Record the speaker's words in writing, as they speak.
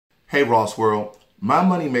Hey Ross World, my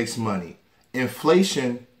money makes money.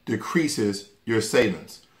 Inflation decreases your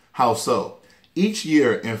savings. How so? Each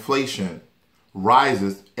year inflation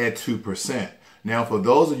rises at 2%. Now for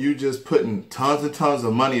those of you just putting tons and tons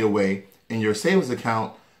of money away in your savings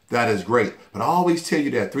account, that is great. But I always tell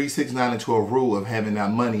you that 3, 6, 9, and 12 rule of having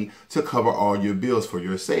that money to cover all your bills for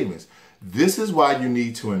your savings. This is why you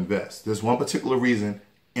need to invest. There's one particular reason: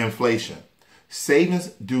 inflation.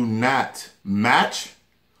 Savings do not match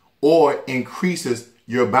or increases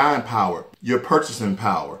your buying power, your purchasing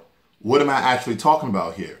power. What am I actually talking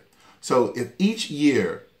about here? So if each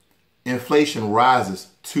year inflation rises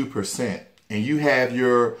 2% and you have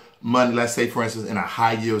your money, let's say for instance in a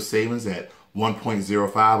high yield savings at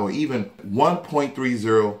 1.05 or even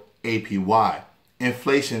 1.30 APY,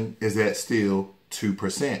 inflation is at still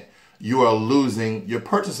 2%. You are losing your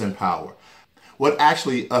purchasing power. What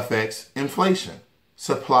actually affects inflation?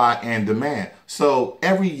 Supply and demand. So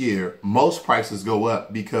every year, most prices go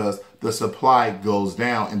up because the supply goes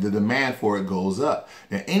down and the demand for it goes up.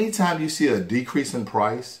 Now, anytime you see a decrease in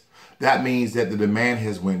price, that means that the demand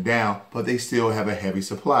has went down, but they still have a heavy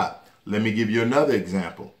supply. Let me give you another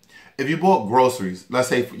example. If you bought groceries, let's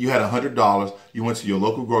say you had $100, you went to your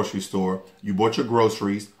local grocery store, you bought your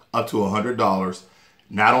groceries up to $100,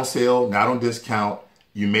 not on sale, not on discount,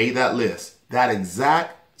 you made that list. That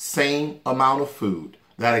exact same amount of food,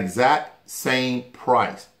 that exact same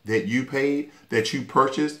price that you paid, that you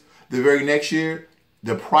purchased, the very next year,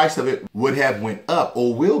 the price of it would have went up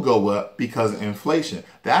or will go up because of inflation.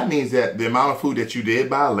 That means that the amount of food that you did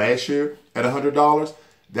buy last year at $100,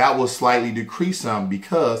 that will slightly decrease some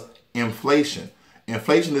because inflation.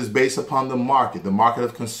 Inflation is based upon the market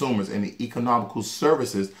of consumers and the economical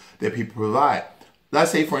services that people provide. Let's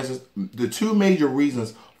say, for instance, the two major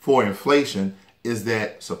reasons for inflation is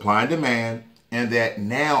that supply and demand, and that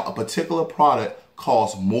now a particular product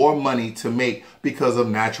costs more money to make because of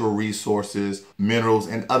natural resources, minerals,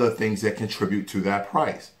 and other things that contribute to that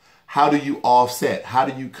price. How do you offset? How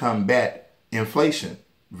do you combat inflation?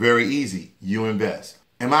 Very easy. You invest.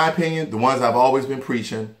 In my opinion, the ones I've always been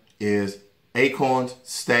preaching is Acorns,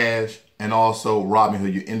 Stash, and also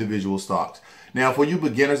Robinhood, your individual stocks. Now, for you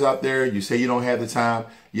beginners out there, you say you don't have the time.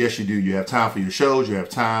 Yes, you do. You have time for your shows. You have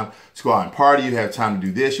time to go out and party. You have time to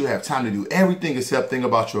do this. You have time to do everything except think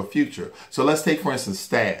about your future. So let's take, for instance,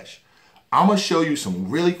 Stash. I'm going to show you some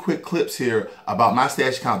really quick clips here about my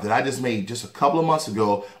Stash account that I just made just a couple of months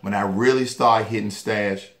ago when I really started hitting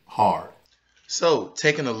Stash hard. So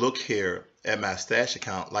taking a look here at my Stash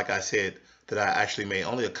account, like I said, that I actually made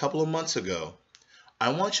only a couple of months ago. I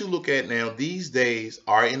want you to look at now, these days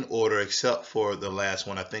are in order except for the last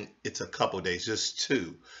one. I think it's a couple days, just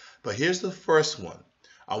two. But here's the first one.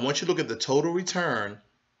 I want you to look at the total return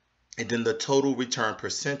and then the total return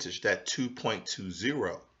percentage, that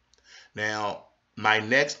 2.20. Now, my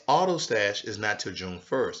next auto stash is not till June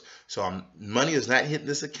 1st. So money is not hitting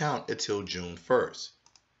this account until June 1st.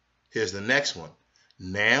 Here's the next one.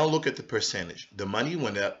 Now look at the percentage. The money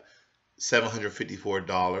went up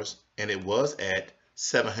 $754 and it was at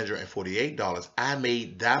 $748. I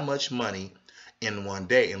made that much money in one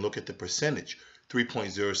day, and look at the percentage,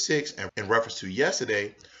 3.06, and in reference to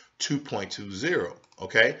yesterday, 2.20.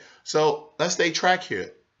 Okay, so let's stay track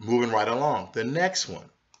here, moving right along. The next one,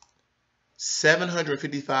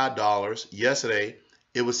 $755. Yesterday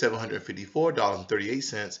it was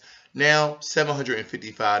 $754.38. Now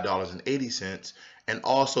 $755.80, and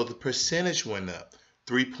also the percentage went up,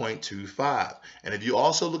 3.25. And if you're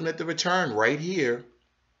also looking at the return right here,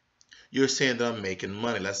 you're seeing that I'm making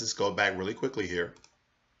money. Let's just go back really quickly here.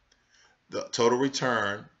 The total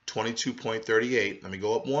return, 22.38. Let me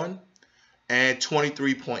go up one. And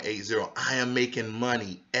 23.80. I am making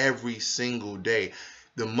money every single day.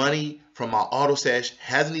 The money from my auto stash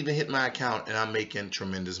hasn't even hit my account, and I'm making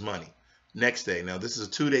tremendous money. Next day, now this is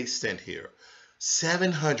a 2-day stint here,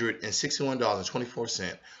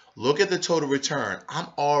 $761.24. Look at the total return. I'm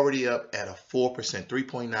already up at a 4%,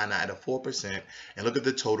 3.99 at a 4%. And look at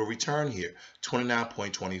the total return here,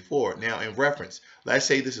 29.24. Now in reference, let's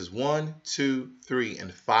say this is 1, 2, 3,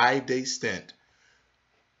 and 5-day stint.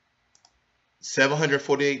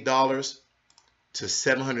 $748 to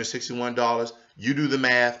 $761. You do the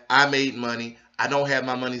math. I made money. I don't have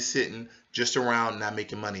my money sitting just around not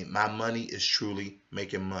making money. My money is truly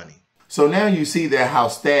making money. So now you see that how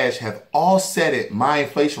Stash have offsetted my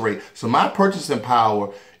inflation rate. So my purchasing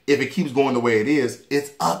power, if it keeps going the way it is,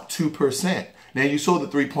 it's up 2%. Now you saw the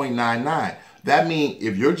 3.99. That means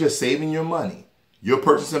if you're just saving your money, your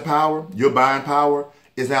purchasing power, your buying power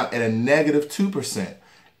is now at a negative 2%.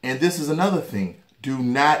 And this is another thing. Do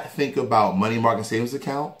not think about money market savings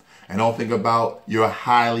account And don't think about your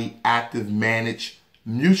highly active managed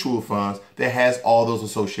mutual funds that has all those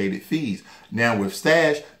associated fees. Now with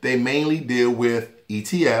Stash, they mainly deal with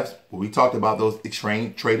ETFs, where we talked about those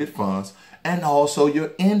exchange traded funds, and also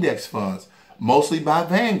your index funds, mostly by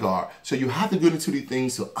Vanguard. So you have to get into these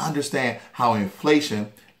things to understand how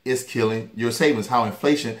inflation is killing your savings, how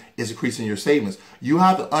inflation is increasing your savings. You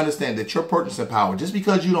have to understand that your purchasing power, just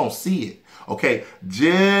because you don't see it, okay,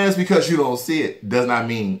 just because you don't see it does not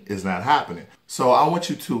mean it's not happening. So I want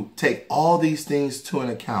you to take all these things to an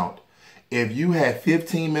account. If you have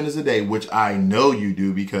 15 minutes a day, which I know you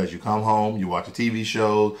do because you come home, you watch a TV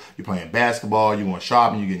show, you're playing basketball, you going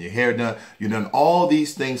shopping, you're getting your hair done, you've done all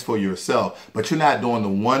these things for yourself, but you're not doing the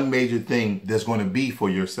one major thing that's going to be for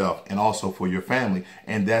yourself and also for your family.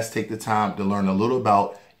 And that's take the time to learn a little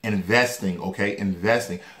about investing, okay?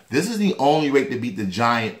 Investing. This is the only way to beat the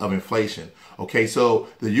giant of inflation. Okay, so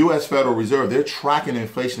the U.S. Federal Reserve, they're tracking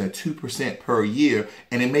inflation at 2% per year,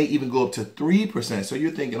 and it may even go up to 3%. So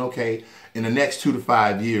you're thinking, okay, in the next 2 to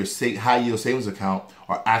 5 years, high yield savings account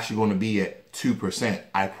are actually going to be at 2%.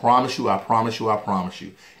 I promise you, I promise you, I promise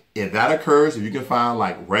you. If that occurs, if you can find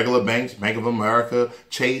like regular banks, Bank of America,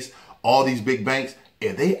 Chase, all these big banks,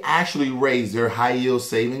 if they actually raise their high yield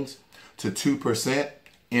savings to 2%,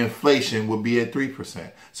 inflation would be at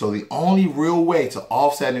 3%. So the only real way to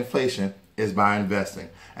offset inflation is by investing.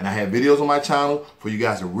 And I have videos on my channel for you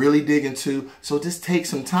guys to really dig into. So just take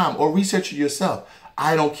some time or research it yourself.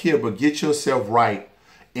 I don't care, but get yourself right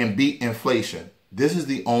and beat inflation. This is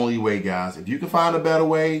the only way, guys. If you can find a better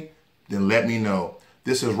way, then let me know.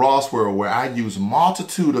 This is Ross World, where I use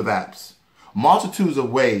multitude of apps, multitudes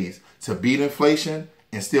of ways to beat inflation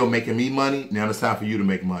and still making me money. Now it's time for you to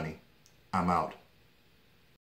make money. I'm out.